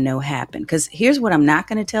thing that I know happened, because here's what I'm not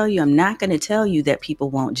going to tell you. I'm not going to tell you that people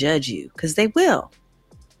won't judge you, because they will.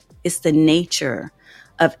 It's the nature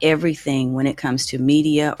of everything when it comes to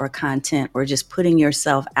media or content or just putting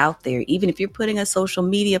yourself out there. Even if you're putting a social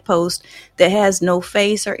media post that has no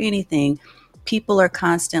face or anything, people are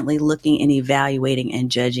constantly looking and evaluating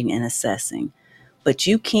and judging and assessing. But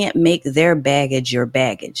you can't make their baggage your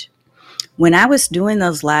baggage. When I was doing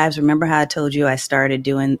those lives, remember how I told you I started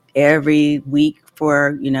doing every week for,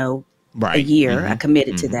 a year. I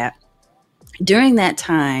committed to that. During that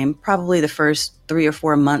time, probably the first 3 or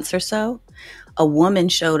 4 months or so, a woman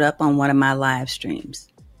showed up on one of my live streams.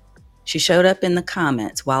 She showed up in the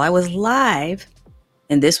comments while I was live.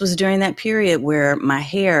 And this was during that period where my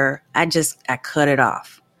hair, I cut it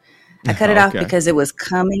off. I cut it off because it was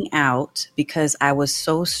coming out, because I was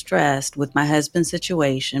so stressed with my husband's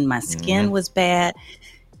situation. My skin was bad.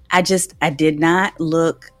 I did not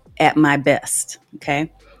look at my best.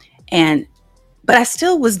 Okay. But I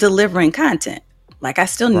still was delivering content. Like, I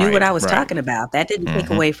still knew what I was talking about. That didn't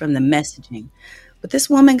take away from the messaging. But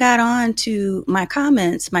this woman got on to my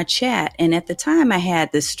comments, my chat. And at the time I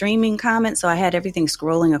had the streaming comments. So I had everything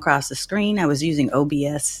scrolling across the screen. I was using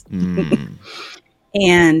OBS.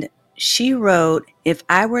 And she wrote, if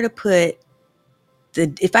I were to put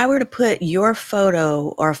your photo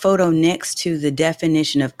or a photo next to the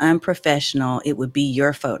definition of unprofessional, it would be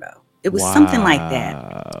your photo. It was something like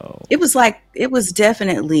that. It was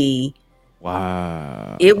definitely,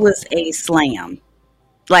 it was a slam.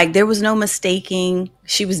 Like, there was no mistaking.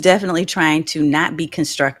 She was definitely trying to not be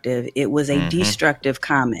constructive. It was a destructive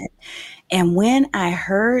comment. And when I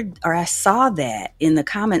heard, or I saw that in the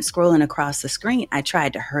comments scrolling across the screen, I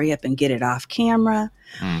tried to hurry up and get it off camera.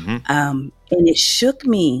 And it shook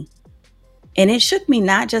me. And it shook me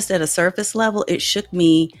not just at a surface level. It shook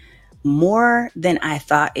me more than I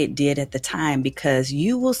thought it did at the time, because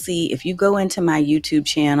you will see, if you go into my YouTube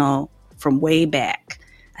channel from way back,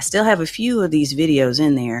 I still have a few of these videos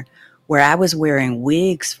in there where I was wearing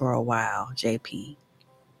wigs for a while, JP.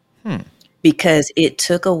 Because it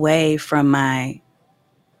took away from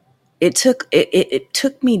it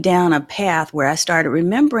took me down a path where I started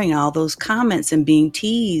remembering all those comments and being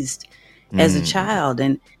teased as a child.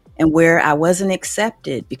 And and where I wasn't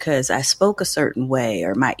accepted because I spoke a certain way,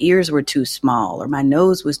 or my ears were too small, or my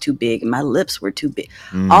nose was too big and my lips were too big.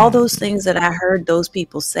 All those things that I heard those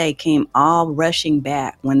people say came all rushing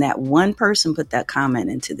back when that one person put that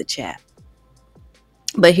comment into the chat.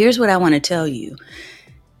 But here's what I want to tell you.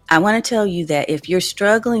 I want to tell you that if you're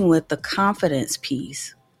struggling with the confidence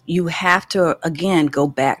piece, you have to, again, go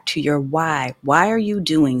back to your why. Why are you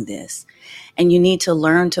doing this? And you need to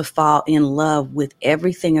learn to fall in love with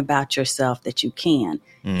everything about yourself that you can.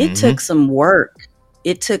 It took some work.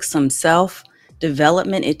 It took some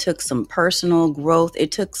self-development. It took some personal growth.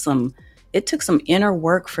 It took some inner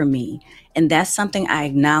work for me. And that's something I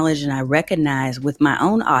acknowledge and I recognize with my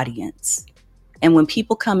own audience. And when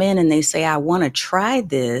people come in and they say, I want to try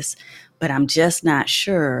this, but I'm just not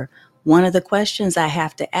sure, one of the questions I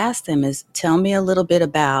have to ask them is, tell me a little bit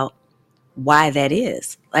about why that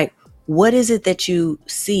is. Like, what is it that you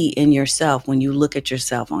see in yourself when you look at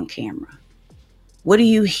yourself on camera? What do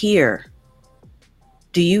you hear?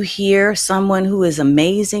 Do you hear someone who is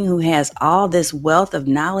amazing, who has all this wealth of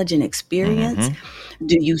knowledge and experience?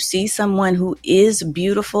 Do you see someone who is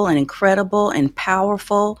beautiful and incredible and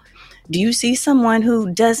powerful? Do you see someone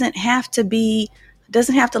who doesn't have to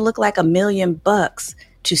look like $1 million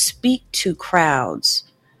to speak to crowds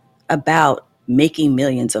about making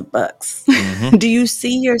millions of bucks? Do you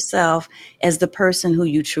see yourself as the person who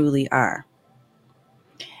you truly are?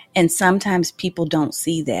 And sometimes people don't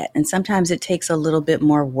see that. And sometimes it takes a little bit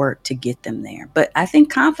more work to get them there. But I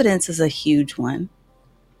think confidence is a huge one.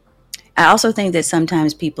 I also think that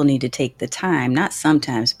sometimes people need to take the time, not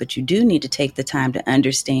sometimes, but you do need to take the time to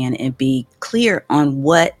understand and be clear on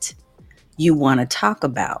what you want to talk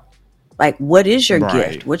about. Like, what is your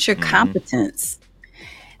gift? What's your competence?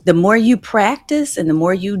 The more you practice and the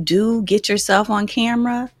more you do get yourself on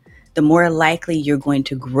camera, the more likely you're going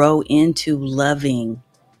to grow into loving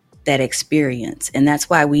that experience. And that's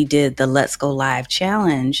why we did the Let's Go Live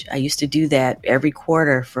challenge. I used to do that every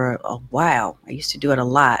quarter for a while. I used to do it a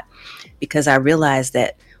lot because I realized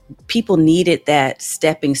that people needed that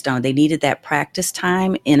stepping stone. They needed that practice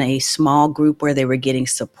time in a small group where they were getting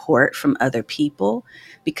support from other people,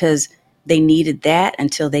 because they needed that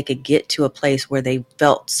until they could get to a place where they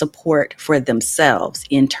felt support for themselves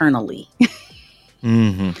internally.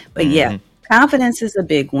 But yeah, confidence is a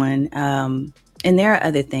big one. And there are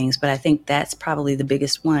other things, but I think that's probably the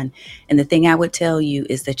biggest one. And the thing I would tell you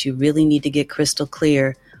is that you really need to get crystal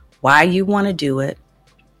clear why you want to do it,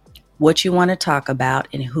 what you want to talk about,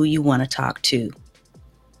 and who you want to talk to.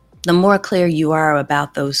 The more clear you are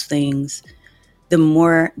about those things,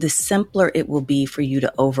 the simpler it will be for you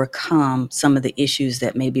to overcome some of the issues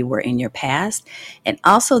that maybe were in your past. And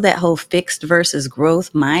also that whole fixed versus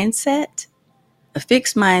growth mindset. A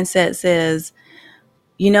fixed mindset says,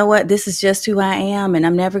 you know what, this is just who I am and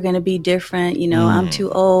I'm never going to be different. You know, I'm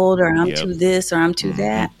too old, or I'm too this, or I'm too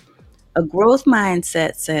that. A growth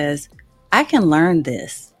mindset says, I can learn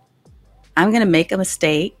this. I'm going to make a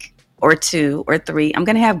mistake or two or three. I'm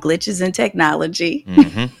going to have glitches in technology,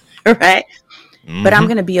 right? But I'm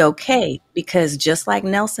going to be okay, because just like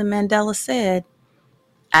Nelson Mandela said,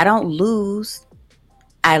 I don't lose.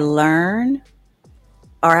 I learn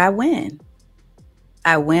or I win.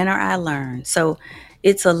 I win or I learn. So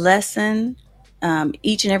it's a lesson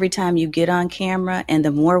each and every time you get on camera. And the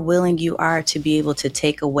more willing you are to be able to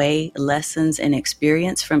take away lessons and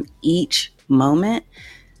experience from each moment,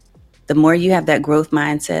 the more you have that growth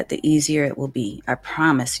mindset, the easier it will be. I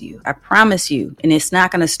promise you. I promise you. And it's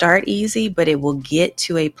not going to start easy, but it will get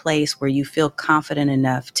to a place where you feel confident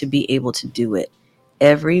enough to be able to do it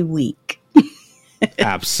every week.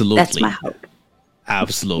 Absolutely. That's my hope.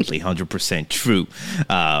 Absolutely. 100% true.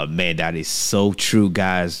 Man, that is so true,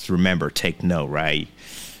 guys. Remember, take note, right?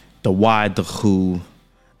 The why, the who,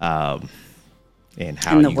 and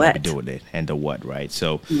how you're going to be doing it, and the what, right?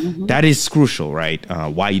 So that is crucial, right?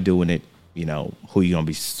 Why you doing it, you know, who you're going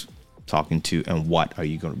to be talking to, and what are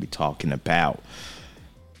you going to be talking about.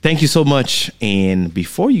 Thank you so much. And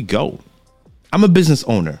before you go, I'm a business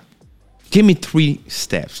owner. Give me 3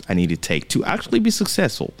 steps I need to take to actually be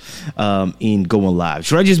successful in going live.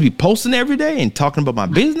 Should I just be posting every day and talking about my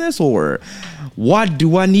business, or what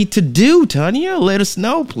do I need to do, Tanya? Let us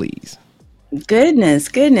know, please. Goodness.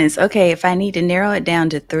 Okay, if I need to narrow it down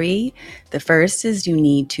to 3, the first is you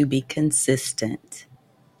need to be consistent.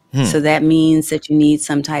 So that means that you need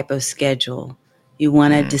some type of schedule. You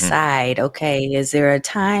want to decide, okay, is there a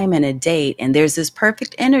time and a date? And there's this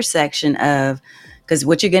perfect intersection of, because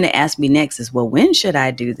what you're going to ask me next is, well, when should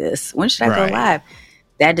I do this? When should I go live?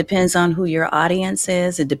 That depends on who your audience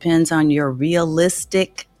is. It depends on your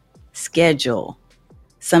realistic schedule.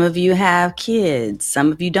 Some of you have kids.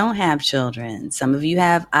 Some of you don't have children. Some of you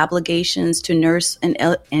have obligations to nurse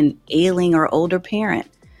an ailing or older parent.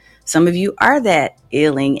 Some of you are that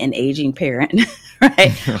ailing and aging parent,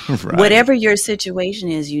 right? Right. Whatever your situation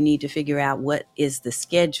is, you need to figure out what is the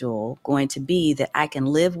schedule going to be that I can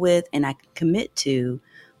live with and I can commit to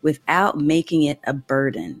without making it a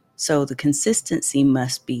burden. So the consistency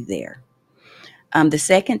must be there. The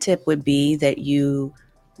second tip would be that you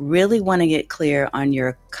really want to get clear on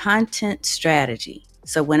your content strategy.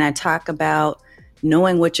 So when I talk about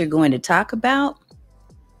knowing what you're going to talk about,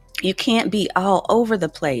 you can't be all over the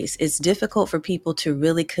place. It's difficult for people to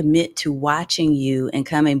really commit to watching you and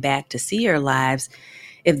coming back to see your lives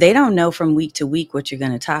if they don't know from week to week what you're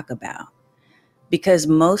going to talk about. Because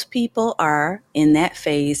most people are in that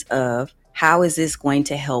phase of, how is this going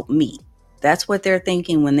to help me? That's what they're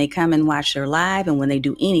thinking when they come and watch their live and when they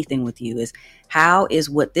do anything with you, is how is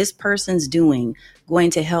what this person's doing going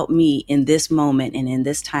to help me in this moment and in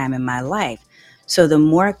this time in my life? So the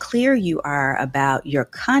more clear you are about your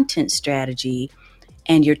content strategy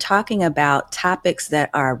and you're talking about topics that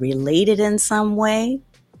are related in some way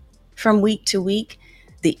from week to week,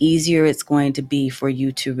 the easier it's going to be for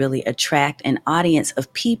you to really attract an audience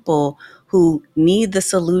of people who need the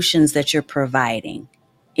solutions that you're providing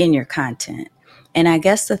in your content. And I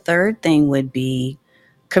guess the third thing would be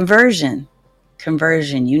conversion.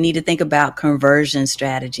 You need to think about conversion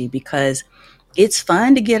strategy, because it's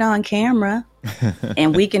fun to get on camera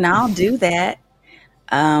and we can all do that.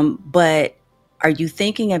 But are you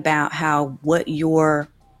thinking about how what you're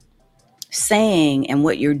saying and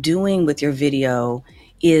what you're doing with your video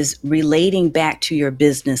is relating back to your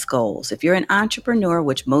business goals? If you're an entrepreneur,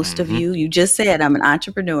 which most of you just said, I'm an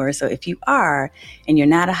entrepreneur. So if you are, and you're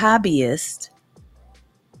not a hobbyist,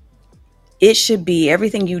 it should be,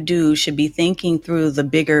 everything you do should be thinking through the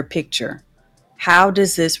bigger picture. How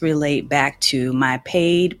does this relate back to my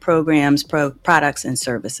paid programs, products, and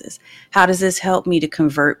services? How does this help me to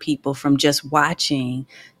convert people from just watching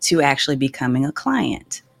to actually becoming a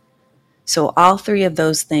client? So all three of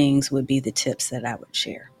those things would be the tips that I would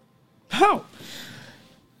share. Oh,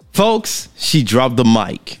 folks, she dropped the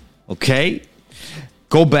mic. Okay,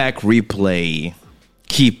 go back, replay,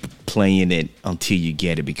 keep playing it until you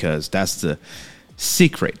get it, because that's the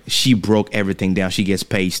secret. She broke everything down. She gets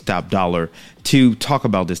paid top dollar to talk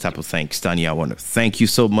about this type of thing. Stanya, I want to thank you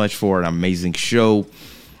so much for an amazing show.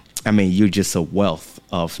 I mean, you're just a wealth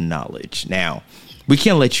of knowledge. Now, we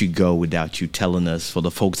can't let you go without you telling us, for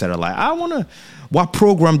the folks that are like, I want to, what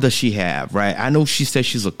program does she have, right? I know she says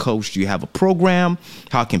she's a coach. Do you have a program?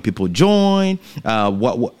 How can people join?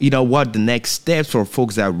 What the next steps for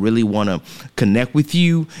folks that really want to connect with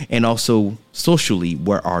you? And also socially,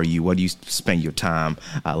 where are you? Where do you spend your time?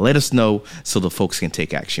 Let us know so the folks can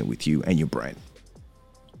take action with you and your brand.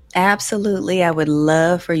 Absolutely. I would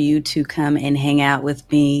love for you to come and hang out with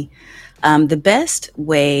me. The best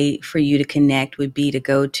way for you to connect would be to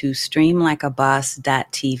go to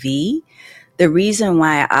streamlikeaboss.tv. The reason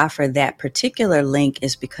why I offer that particular link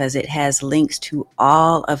is because it has links to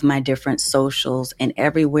all of my different socials and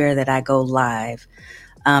everywhere that I go live.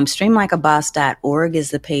 Streamlikeaboss.org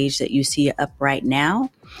is the page that you see up right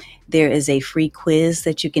now. There is a free quiz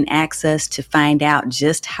that you can access to find out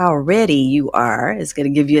just how ready you are. It's going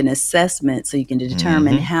to give you an assessment so you can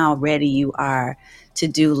determine how ready you are to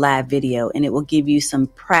do live video. And it will give you some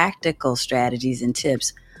practical strategies and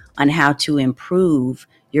tips on how to improve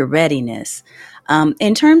your readiness.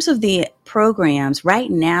 In terms of the programs, right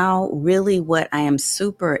now, really what I am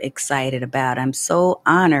super excited about, I'm so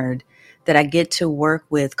honored that I get to work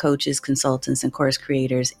with coaches, consultants, and course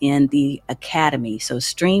creators in the academy. So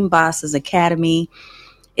Stream Bosses Academy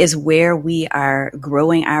is where we are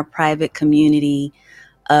growing our private community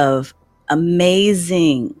of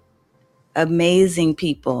amazing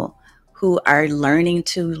people who are learning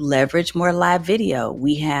to leverage more live video.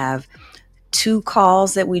 We have 2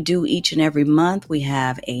 calls that we do each and every month. We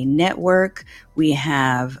have a network. We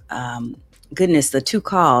have, the 2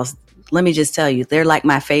 calls, let me just tell you, they're like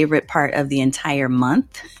my favorite part of the entire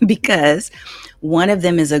month, because one of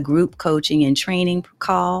them is a group coaching and training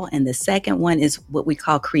call. And the second one is what we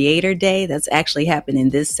call Creator Day. That's actually happening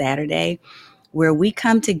this Saturday, where we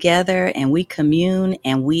come together and we commune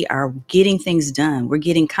and we are getting things done. We're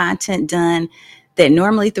getting content done that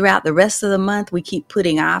normally throughout the rest of the month we keep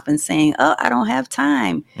putting off and saying, oh, I don't have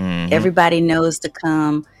time. Everybody knows to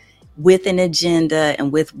come with an agenda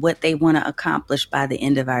and with what they want to accomplish by the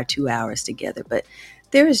end of our 2 hours together. But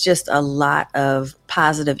there is just a lot of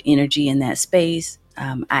positive energy in that space.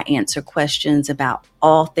 I answer questions about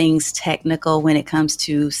all things technical when it comes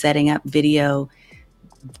to setting up video,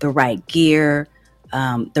 the right gear,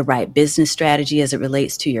 the right business strategy as it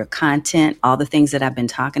relates to your content, all the things that I've been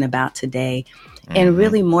talking about today. And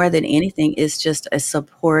really, more than anything, it's just a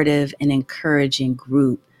supportive and encouraging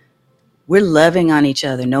group. We're loving on each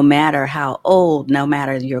other, no matter how old, no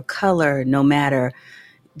matter your color, no matter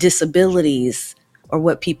disabilities or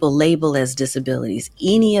what people label as disabilities,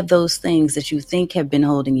 any of those things that you think have been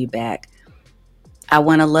holding you back. I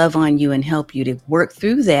want to love on you and help you to work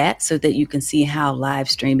through that so that you can see how live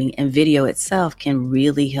streaming and video itself can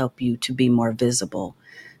really help you to be more visible.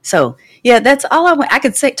 So, yeah, that's all I want. I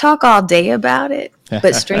could talk all day about it,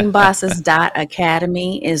 but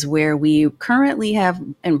streambosses.academy is where we currently have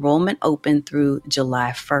enrollment open through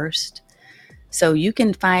July 1st. So you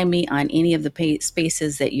can find me on any of the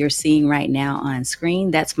spaces that you're seeing right now on screen.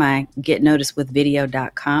 That's my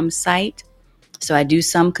getnoticedwithvideo.com site. So I do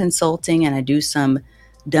some consulting and I do some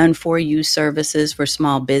done for you services for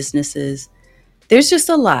small businesses. There's just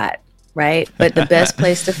a lot, right? But the best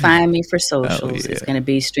place to find me for socials is going to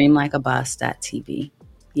be streamlikeaboss.tv.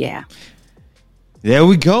 Yeah. There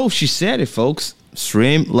we go. She said it, folks.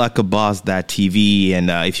 Streamlikeaboss.tv. And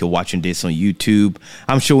if you're watching this on YouTube,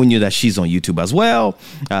 I'm showing you that she's on YouTube as well.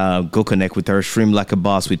 Go connect with her. Stream Like a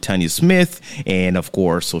Boss with Tanya Smith. And of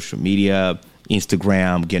course, social media,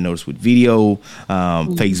 Instagram, Get Noticed with Video,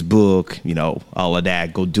 Facebook, all of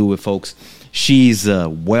that. Go do it, folks. She's a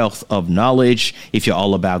wealth of knowledge. If you're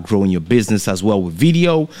all about growing your business as well with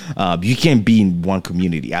video, you can't be in one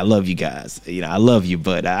community. I love you guys. I love you,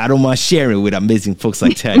 but I don't mind sharing with amazing folks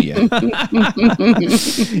like Tanya.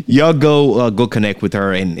 Y'all go connect with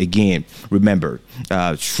her. And again, remember,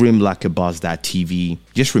 streamlikeaboss.tv.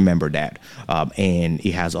 Just remember that. And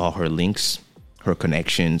it has all her links, her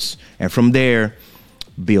connections. And from there,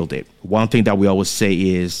 build it. One thing that we always say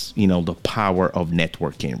is, the power of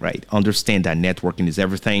networking, right? Understand that networking is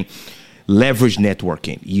everything. Leverage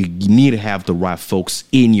networking. You need to have the right folks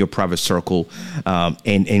in your private circle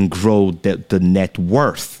and grow the net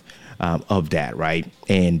worth of that, right?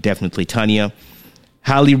 And definitely Tanya,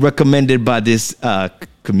 highly recommended by this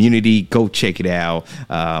community. Go check it out.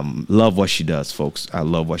 Love what she does, folks. I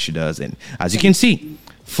love what she does. And as you can see,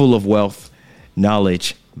 full of wealth,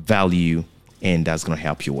 knowledge, value, and that's going to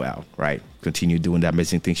help you out, right? Continue doing the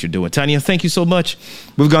amazing things you're doing. Tanya, thank you so much.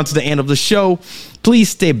 We've gone to the end of the show. Please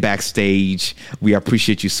stay backstage. We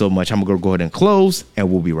appreciate you so much. I'm going to go ahead and close,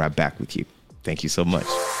 and we'll be right back with you. Thank you so much.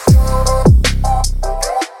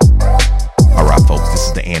 All right, folks, this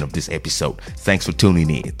is the end of this episode. Thanks for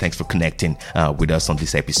tuning in. Thanks for connecting with us on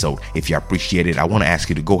this episode. If you appreciate it, I want to ask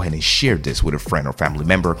you to go ahead and share this with a friend or family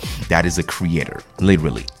member that is a creator.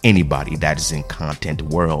 Literally anybody that is in content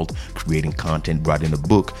world, creating content, writing a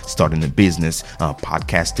book, starting a business,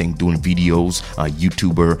 podcasting, doing videos,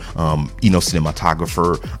 YouTuber,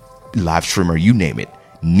 cinematographer, live streamer, you name it,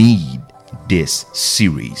 need this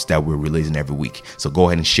series that we're releasing every week. So go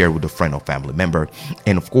ahead and share with a friend or family member.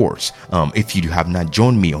 And of course, if you have not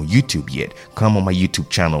joined me on YouTube yet, come on my YouTube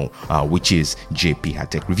channel, which is JP High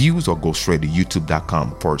Tech Reviews, or go straight to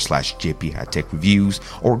youtube.com/JP High Tech Reviews,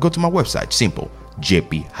 or go to my website, simple,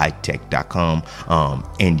 jphightech.com,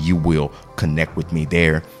 and you will connect with me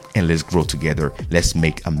there. And let's grow together. Let's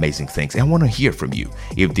make amazing things. And I want to hear from you.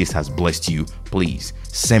 If this has blessed you, please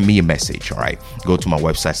send me a message. All right. Go to my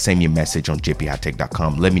website, send me a message on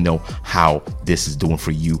jphightech.com. Let me know how this is doing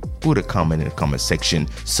for you. Put a comment in the comment section.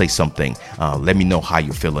 Say something. Let me know how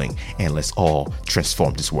you're feeling. And let's all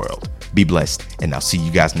transform this world. Be blessed. And I'll see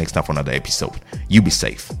you guys next time for another episode. You be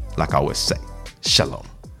safe. Like I always say, shalom.